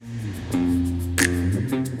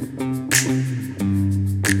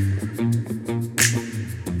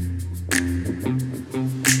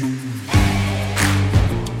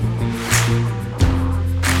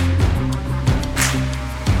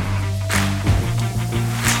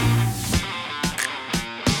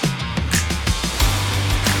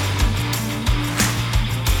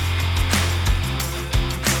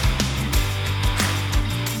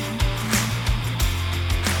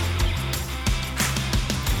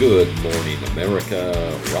Good morning,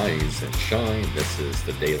 America. Rise and shine. This is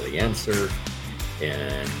the Daily Answer.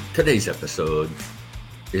 And today's episode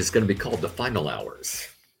is going to be called The Final Hours.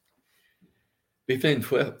 Between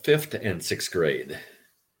fifth and sixth grade,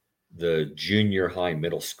 the junior high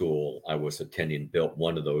middle school I was attending built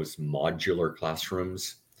one of those modular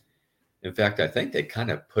classrooms. In fact, I think they kind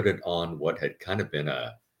of put it on what had kind of been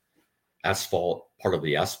part of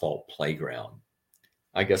the asphalt playground.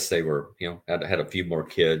 I guess they were, had a few more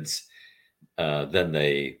kids than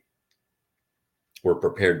they were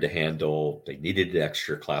prepared to handle. They needed an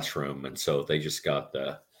extra classroom, and so they just got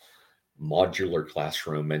the modular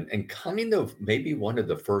classroom and kind of maybe one of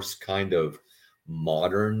the first kind of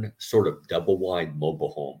modern sort of double wide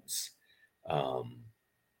mobile homes,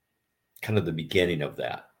 kind of the beginning of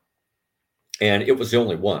that. And it was the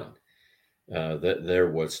only one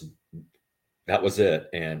that was it.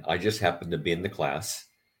 And I just happened to be in the class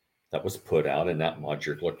that was put out in that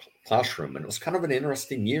modular classroom. And it was kind of an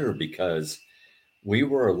interesting year because we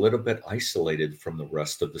were a little bit isolated from the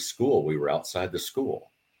rest of the school. We were outside the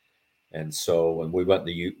school. And so when we went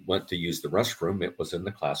to use the restroom, it was in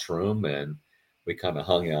the classroom, and we kind of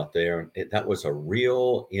hung out there. That was a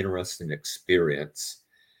real interesting experience.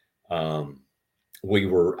 We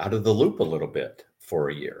were out of the loop a little bit for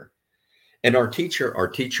a year. And our teacher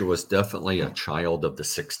was definitely a child of the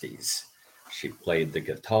 60s. She played the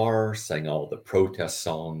guitar, sang all the protest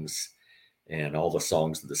songs and all the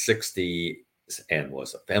songs of the 60s, and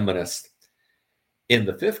was a feminist. In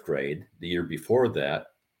the fifth grade, the year before that,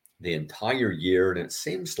 the entire year, and it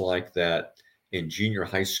seems like that in junior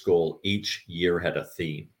high school, each year had a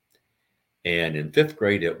theme. And in fifth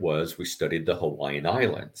grade, we studied the Hawaiian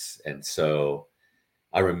Islands. And so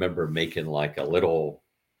I remember making like a little,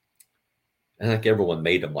 I think everyone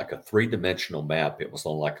made them like a three-dimensional map. It was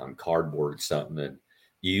on cardboard or something, and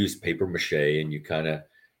you used paper mache, and you kind of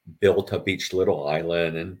built up each little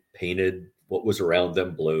island and painted what was around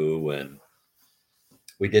them blue, and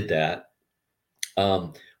we did that.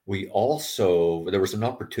 There was an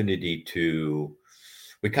opportunity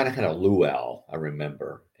we kind of had a luau, I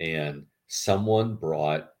remember, and someone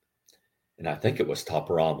brought, and I think it was top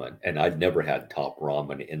ramen, and I'd never had top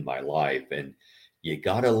ramen in my life, and you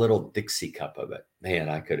got a little Dixie cup of it. Man,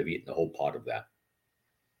 I could have eaten the whole pot of that.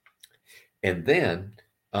 And then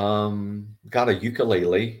got a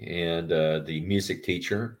ukulele, and the music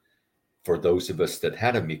teacher, for those of us that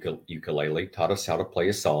had a ukulele, taught us how to play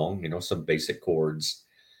a song, some basic chords.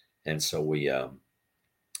 And so we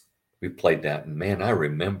played that. And man, I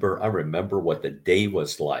remember what the day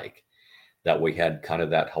was like, that we had kind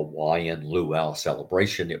of that Hawaiian luau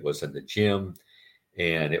celebration. It was in the gym,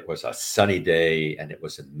 and it was a sunny day, and it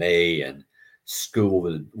was in May, and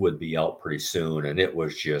school would be out pretty soon. And it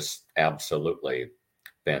was just absolutely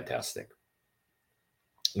fantastic.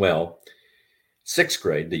 Well, sixth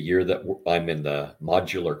grade, the year that I'm in the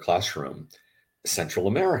modular classroom, Central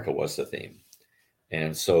America was the theme.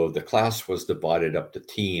 And so the class was divided up to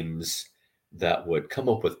teams that would come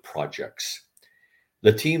up with projects.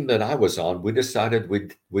 The team that I was on, we decided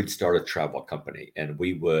we'd start a travel company, and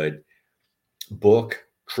we would book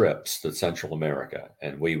trips to Central America.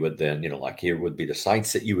 And we would then, like here would be the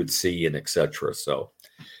sites that you would see, and etc. So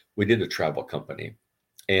we did a travel company.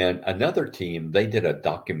 And another team, they did a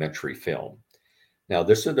documentary film. Now,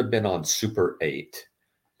 this would have been on Super 8.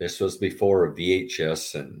 This was before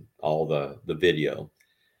VHS and all the video.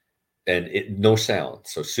 And no sound.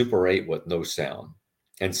 So Super 8 with no sound.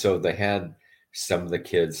 And so they had some of the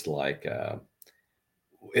kids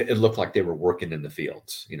it looked like they were working in the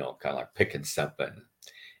fields, kind of like picking something.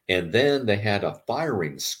 And then they had a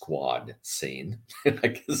firing squad scene. I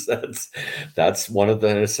guess that's one of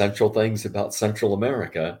the essential things about Central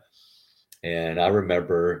America. And I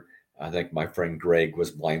remember, I think my friend Greg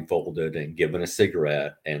was blindfolded and given a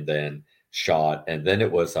cigarette and then shot. And then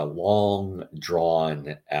it was a long,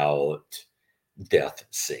 drawn out death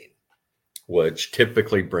scene, which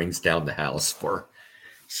typically brings down the house for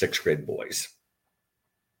sixth grade boys.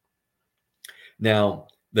 Now,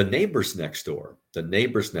 the neighbors next door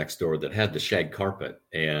that had the shag carpet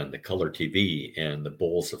and the color TV and the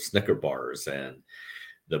bowls of Snicker bars and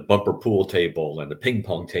the bumper pool table and the ping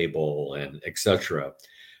pong table and etc.,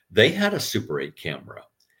 they had a Super 8 camera,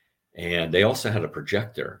 and they also had a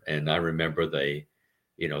projector. And I remember they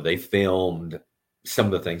filmed some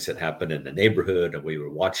of the things that happened in the neighborhood, and we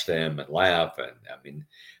would watch them and laugh. And I mean,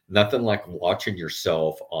 nothing like watching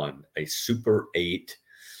yourself on a Super 8,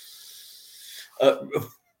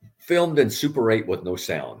 filmed in Super 8 with no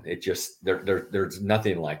sound. It just, there's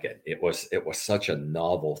nothing like it. It was such a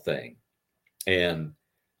novel thing. And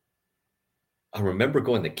I remember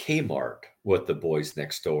going to Kmart with the boys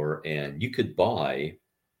next door, and you could buy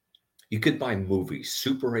movies,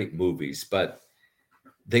 Super 8 movies, but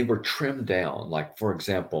they were trimmed down. Like, for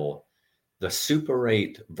example, the Super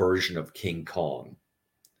 8 version of King Kong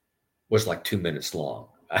was like 2 minutes long.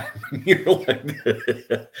 You know, like,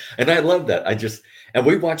 and I love that. And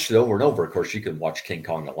we watched it over and over. Of course, you can watch King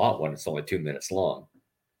Kong a lot when it's only 2 minutes long.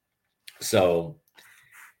 So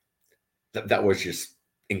that was just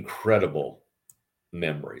incredible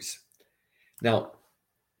memories. Now,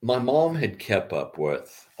 my mom had kept up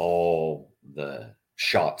with all the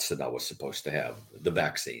shots that I was supposed to have, the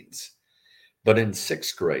vaccines. But in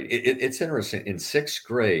sixth grade, it's interesting. In sixth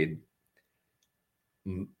grade,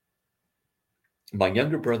 my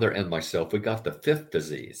younger brother and myself, we got the fifth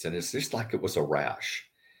disease, and it's just like it was a rash.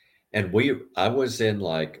 And I was in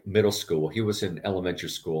like middle school, he was in elementary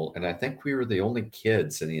school, and I think we were the only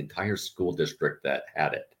kids in the entire school district that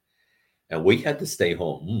had it. And we had to stay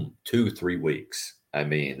home 2, 3 weeks. I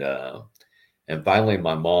mean, and finally,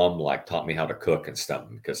 my mom like taught me how to cook and stuff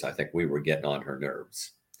because I think we were getting on her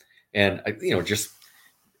nerves. And just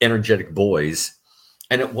energetic boys.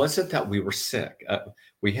 And it wasn't that we were sick.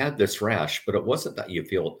 We had this rash, but it wasn't that you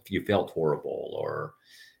felt horrible or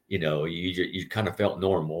you kind of felt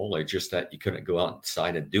normal. It's just that you couldn't go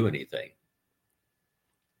outside and do anything.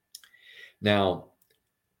 Now,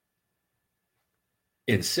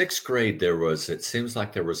 in sixth grade, it seems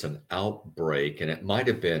like there was an outbreak, and it might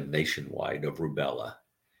have been nationwide, of rubella.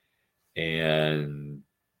 And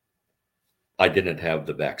I didn't have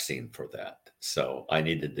the vaccine for that. So I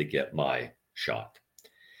needed to get my shot.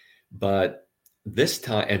 But this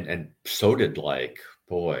time, and so did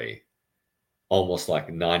almost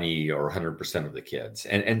like 90 or 100% of the kids.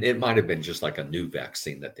 And it might have been just like a new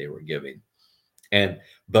vaccine that they were giving.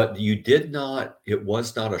 But it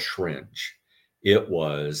was not a syringe. It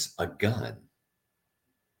was a gun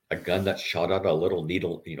that shot out a little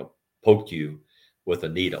needle, poked you with a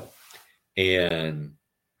needle. And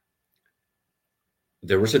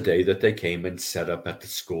there was a day that they came and set up at the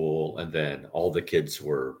school, and then all the kids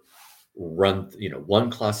were run, one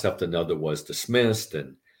class after another was dismissed,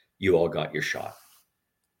 and you all got your shot.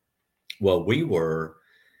 Well,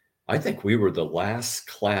 I think we were the last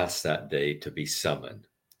class that day to be summoned.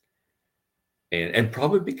 And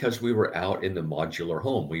probably because we were out in the modular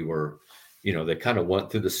home, we were, they kind of went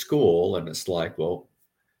through the school, and it's like, well,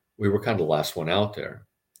 we were kind of the last one out there.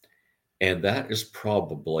 And that is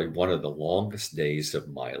probably one of the longest days of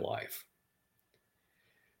my life.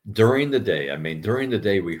 During the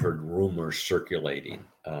day, we heard rumors circulating.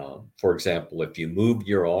 For example, if you moved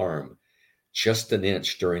your arm just an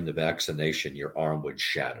inch during the vaccination, your arm would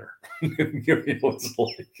shatter. It's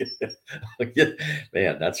like,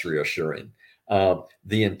 man, that's reassuring.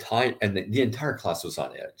 The entire class was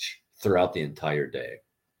on edge throughout the entire day.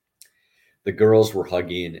 The girls were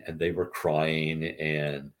hugging and they were crying,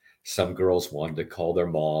 and some girls wanted to call their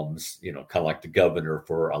moms, kind of like the governor,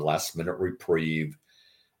 for a last minute reprieve.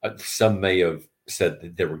 Some may have said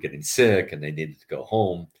that they were getting sick and they needed to go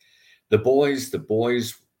home. The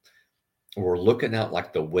boys were looking out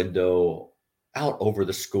like the window out over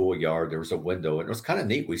the schoolyard. There was a window, and it was kind of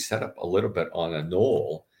neat. We set up a little bit on a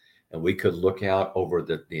knoll, and we could look out over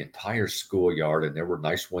the entire schoolyard, and there were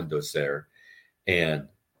nice windows there. And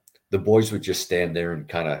the boys would just stand there and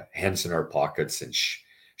kind of hands in our pockets and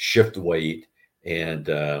shift weight, and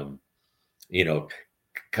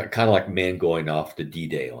kind of like men going off to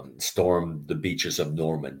D-Day and storm the beaches of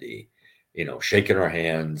Normandy, shaking our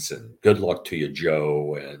hands and good luck to you,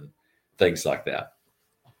 Joe, and things like that.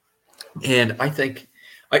 And I think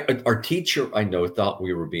our teacher, I know, thought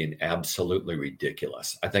we were being absolutely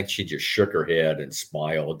ridiculous. I think she just shook her head and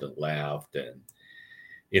smiled and laughed, and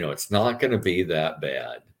it's not going to be that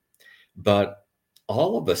bad. But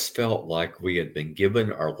all of us felt like we had been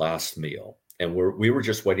given our last meal, and we were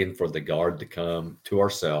just waiting for the guard to come to our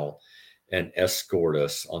cell and escort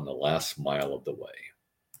us on the last mile of the way.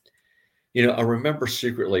 I remember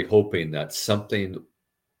secretly hoping that something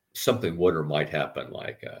would or might happen,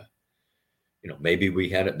 like maybe we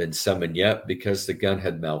hadn't been summoned yet because the gun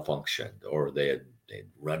had malfunctioned, or they'd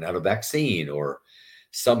run out of vaccine, or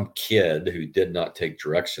some kid who did not take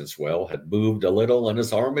directions well had moved a little and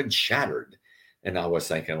his arm had shattered. And I was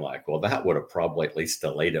thinking, like, well, that would have probably at least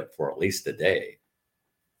delayed it for at least a day.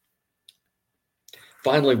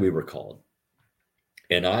 Finally, we were called.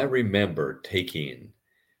 And I remember taking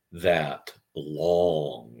that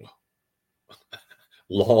long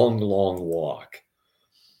walk.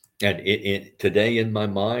 And today in my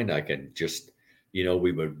mind, I can just,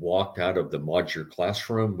 we would walk out of the modular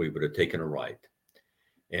classroom, we would have taken a right.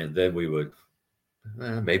 And then we would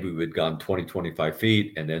maybe we'd gone 20, 25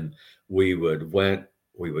 feet, and then we would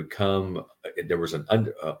come, there was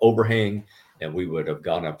an overhang, and we would have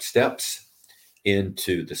gone up steps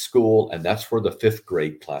into the school, and that's where the fifth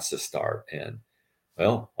grade classes start. And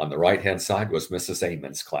well, on the right hand side was Mrs.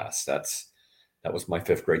 Amon's class. That was my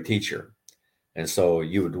fifth grade teacher. And so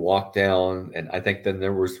you would walk down, and I think then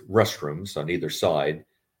there was restrooms on either side,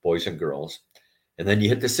 boys and girls. And then you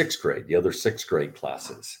hit the sixth grade, the other sixth grade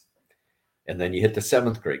classes. And then you hit the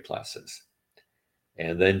seventh grade classes.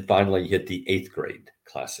 And then finally you hit the eighth grade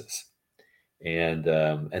classes. And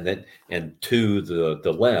to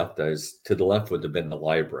the left, as to the left would have been the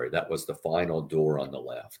library. That was the final door on the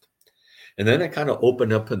left. And then it kind of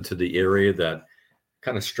opened up into the area that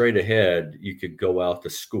kind of straight ahead, you could go out to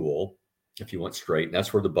school if you went straight. And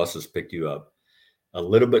that's where the buses picked you up. A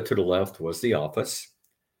little bit to the left was the office.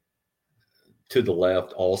 To the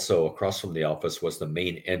left, also across from the office, was the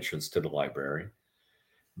main entrance to the library.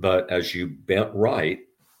 But as you bent right,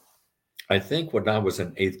 I think when I was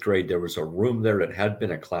in eighth grade, there was a room there that had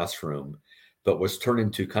been a classroom, but was turned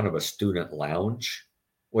into kind of a student lounge,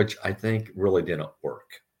 which I think really didn't work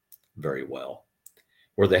very well,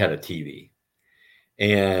 where they had a TV.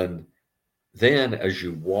 And then as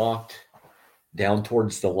you walked down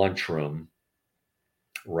towards the lunchroom,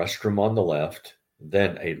 restroom on the left,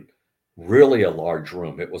 then a large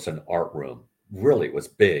room. It was an art room. Really, it was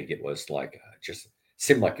big. It was like just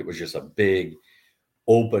seemed like it was just a big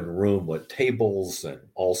open room with tables and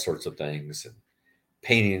all sorts of things and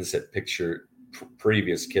paintings that pictured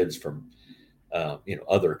previous kids from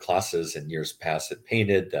other classes in years past had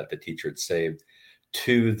painted that the teacher had saved.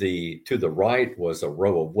 To the right was a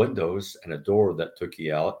row of windows and a door that took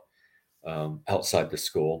you out outside the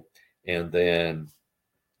school, and then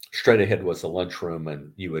straight ahead was the lunchroom,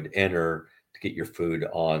 and you would enter to get your food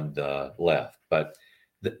on the left. But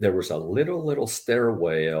there was a little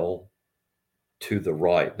stairwell to the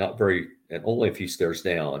right, not very, and only a few stairs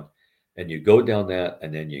down. And you go down that,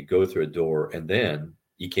 and then you go through a door, and then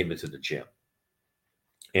you came into the gym.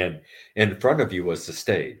 And in front of you was the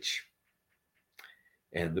stage.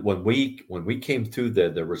 And when we came through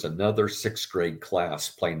there was another sixth grade class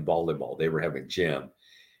playing volleyball. They were having gym,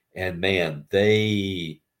 and man,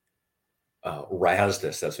 they razzed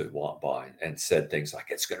us as we walked by and said things like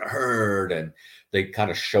 "it's going to hurt," and they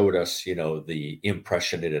kind of showed us, the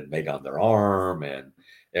impression it had made on their arm and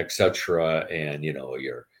etc. And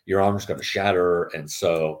your arm's going to shatter, and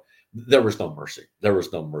so there was no mercy. There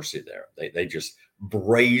was no mercy there. They just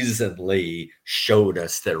brazenly showed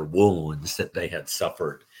us their wounds that they had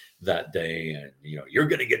suffered that day, and you're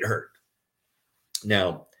going to get hurt.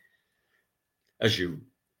 Now, as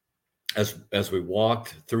we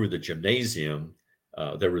walked through the gymnasium,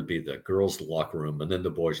 there would be the girls' locker room and then the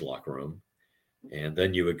boys' locker room. And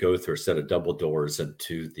then you would go through a set of double doors, and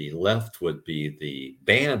to the left would be the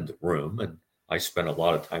band room. And I spent a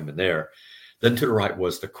lot of time in there. Then to the right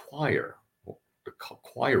was the choir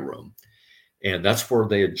room. And that's where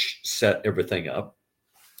they had set everything up.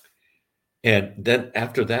 And then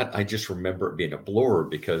after that, I just remember it being a blur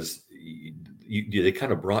because they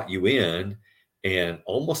kind of brought you in, and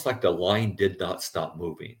almost like the line did not stop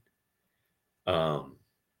moving.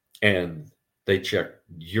 And they checked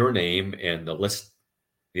your name and the list,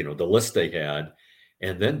 the list they had.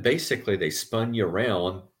 And then basically they spun you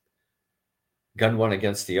around, gun one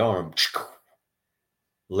against the arm.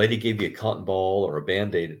 Lady gave you a cotton ball or a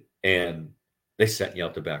Band-Aid, and they sent you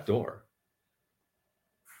out the back door.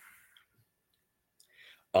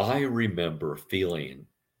 I remember feeling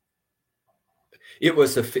it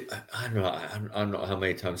was I don't know how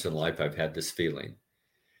many times in life I've had this feeling.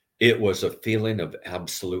 It was a feeling of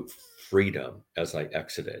absolute freedom as I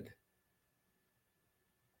exited,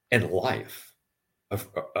 and life,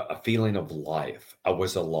 a feeling of life. I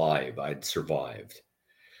was alive. I'd survived.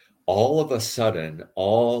 All of a sudden,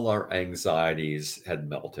 all our anxieties had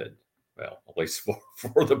melted. Well, at least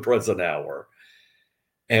for the present hour.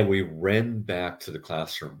 And we ran back to the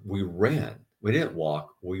classroom. We ran. We didn't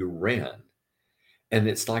walk. We ran. And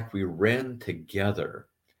it's like we ran together.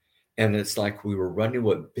 And it's like we were running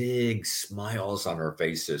with big smiles on our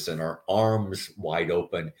faces and our arms wide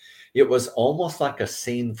open. It was almost like a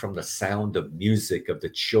scene from The Sound of Music, of the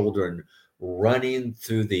children running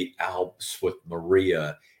through the Alps with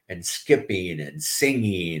Maria and skipping and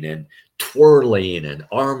singing and twirling and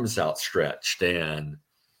arms outstretched. And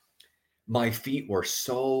my feet were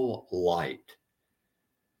so light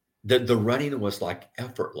that the running was like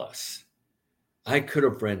effortless. I could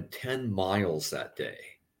have run 10 miles that day.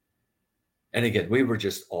 And again, we were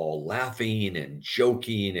just all laughing and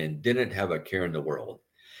joking and didn't have a care in the world.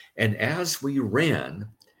 And as we ran,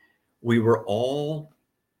 we were all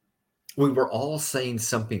saying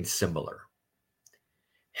something similar.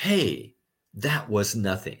 Hey, that was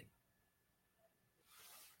nothing.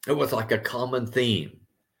 It was like a common theme.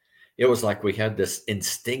 It was like we had this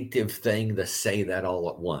instinctive thing to say that all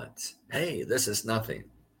at once. Hey, this is nothing.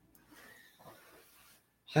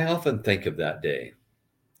 I often think of that day,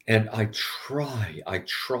 and I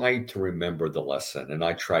try to remember the lesson, and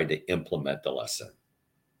I try to implement the lesson.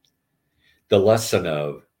 The lesson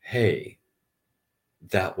of, hey,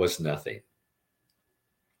 that was nothing.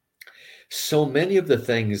 So many of the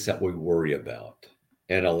things that we worry about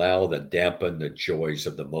and allow to dampen the joys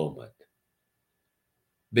of the moment,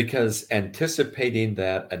 because anticipating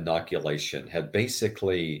that inoculation had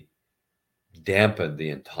basically dampened the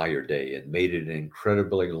entire day and made it an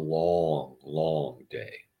incredibly long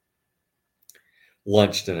day.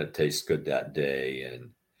 Lunch didn't taste good that day, and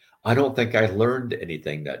I don't think I learned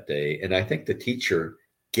anything that day. And I think the teacher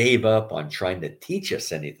gave up on trying to teach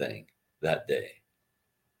us anything that day.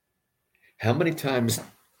 How many times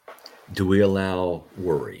do we allow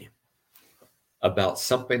worry about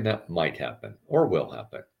something that might happen or will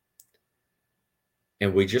happen,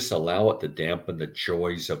 and we just allow it to dampen the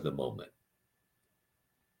joys of the moment?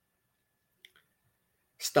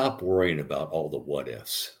 Stop worrying about all the what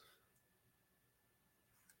ifs.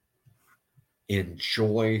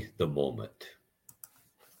 Enjoy the moment.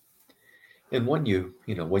 And when you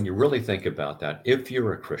really think about that, if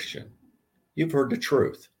you're a Christian, you've heard the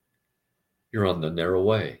truth. You're on the narrow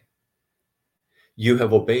way. You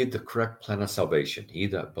have obeyed the correct plan of salvation. He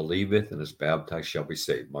that believeth and is baptized shall be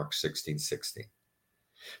saved. Mark 16:16.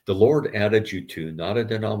 The Lord added you to not a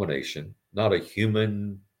denomination, not a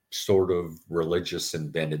human sort of religious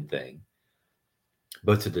invented thing,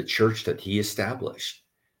 but to the church that he established.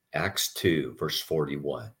 Acts 2, verse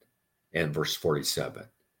 41 and verse 47.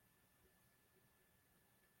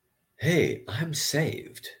 Hey, I'm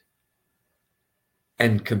saved.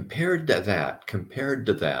 And compared to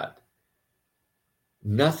that,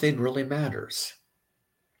 nothing really matters.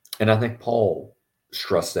 And I think Paul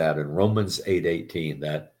stressed that in Romans 8:18,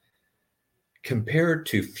 that compared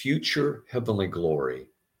to future heavenly glory,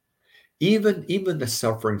 even the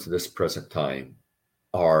sufferings of this present time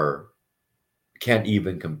can't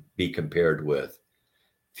even be compared with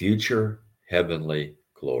future heavenly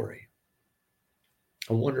glory.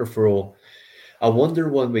 I wonder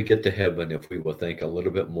when we get to heaven if we will think a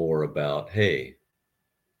little bit more about, hey,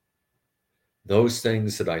 those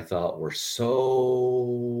things that I thought were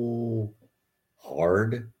so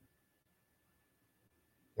hard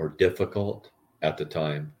or difficult at the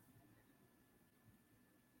time,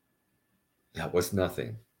 that was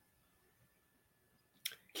nothing.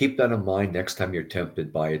 Keep that in mind next time you're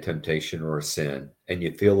tempted by a temptation or a sin and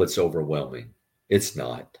you feel it's overwhelming. It's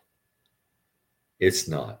not. It's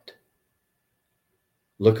not.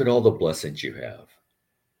 Look at all the blessings you have.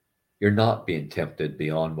 You're not being tempted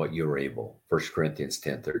beyond what you're able. 1 Corinthians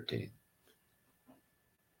 10:13.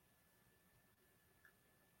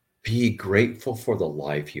 Be grateful for the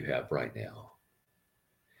life you have right now.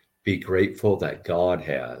 Be grateful that God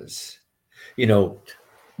has.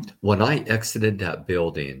 When I exited that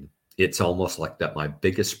building, it's almost like that my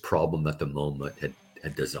biggest problem at the moment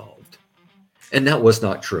had dissolved. And that was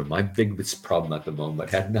not true. My biggest problem at the moment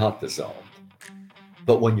had not dissolved.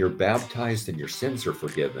 But when you're baptized and your sins are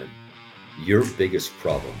forgiven, your biggest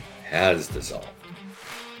problem has dissolved.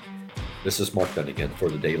 This is Mark Dunagan for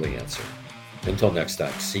the Daily Answer. Until next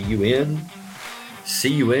time, see you in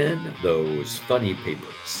those funny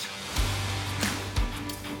papers.